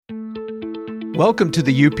Welcome to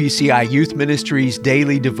the UPCI Youth Ministries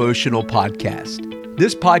Daily Devotional Podcast.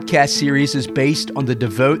 This podcast series is based on the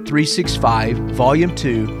Devote 365 Volume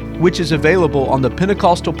 2, which is available on the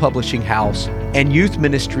Pentecostal Publishing House and Youth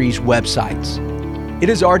Ministries websites. It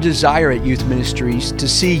is our desire at Youth Ministries to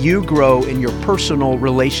see you grow in your personal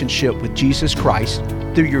relationship with Jesus Christ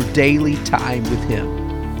through your daily time with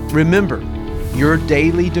Him. Remember, your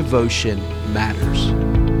daily devotion matters.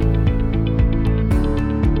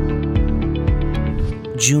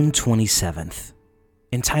 June 27th,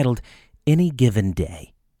 entitled Any Given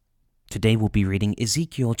Day. Today we'll be reading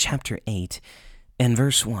Ezekiel chapter 8 and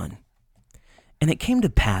verse 1. And it came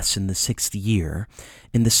to pass in the 6th year,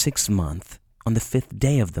 in the 6th month, on the 5th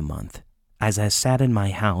day of the month, as I sat in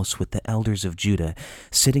my house with the elders of Judah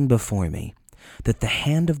sitting before me, that the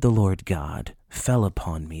hand of the Lord God fell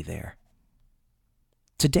upon me there.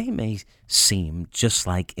 Today may seem just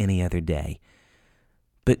like any other day,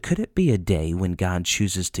 but could it be a day when God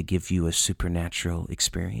chooses to give you a supernatural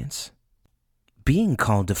experience? Being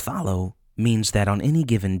called to follow means that on any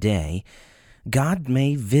given day, God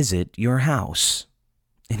may visit your house.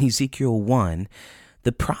 In Ezekiel 1,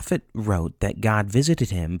 the prophet wrote that God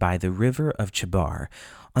visited him by the river of Chebar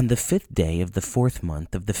on the 5th day of the 4th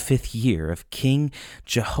month of the 5th year of King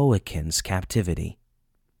Jehoiakim's captivity.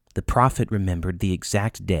 The prophet remembered the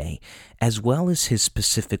exact day as well as his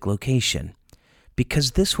specific location,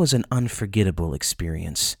 because this was an unforgettable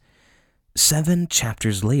experience. 7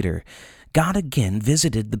 chapters later, God again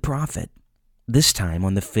visited the prophet, this time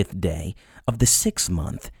on the 5th day of the 6th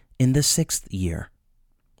month in the 6th year.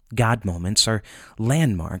 God moments are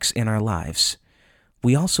landmarks in our lives.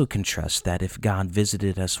 We also can trust that if God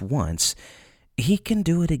visited us once, He can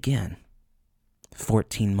do it again.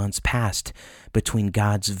 14 months passed between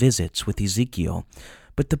God's visits with Ezekiel,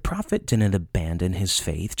 but the prophet didn't abandon his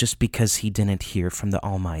faith just because he didn't hear from the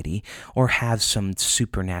Almighty or have some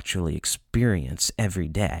supernatural experience every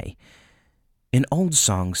day. An old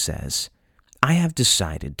song says, "I have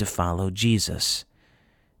decided to follow Jesus."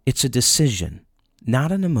 It's a decision,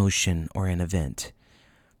 not an emotion or an event.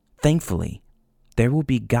 Thankfully, there will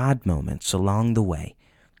be God moments along the way,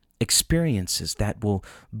 experiences that will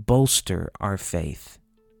bolster our faith.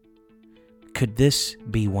 Could this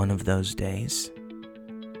be one of those days?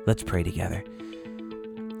 Let's pray together.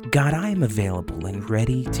 God, I am available and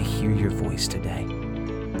ready to hear your voice today.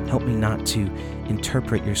 Help me not to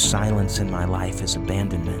interpret your silence in my life as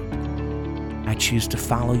abandonment. I choose to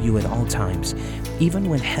follow you at all times, even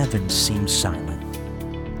when heaven seems silent.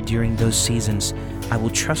 During those seasons, I will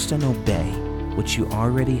trust and obey what you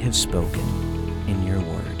already have spoken in your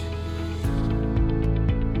word.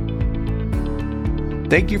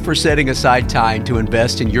 Thank you for setting aside time to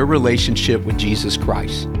invest in your relationship with Jesus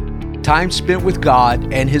Christ. Time spent with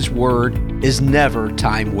God and His Word is never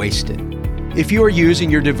time wasted. If you are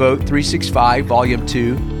using your Devote 365 Volume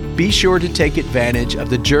 2, be sure to take advantage of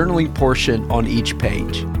the journaling portion on each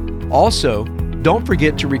page. Also, don't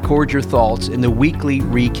forget to record your thoughts in the weekly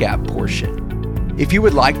recap portion. If you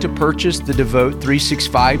would like to purchase the Devote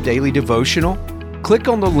 365 Daily Devotional, click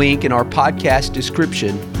on the link in our podcast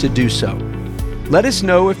description to do so. Let us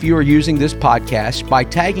know if you are using this podcast by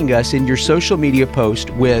tagging us in your social media post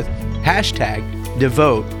with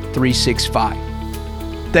 #Devote365.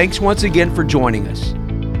 Thanks once again for joining us.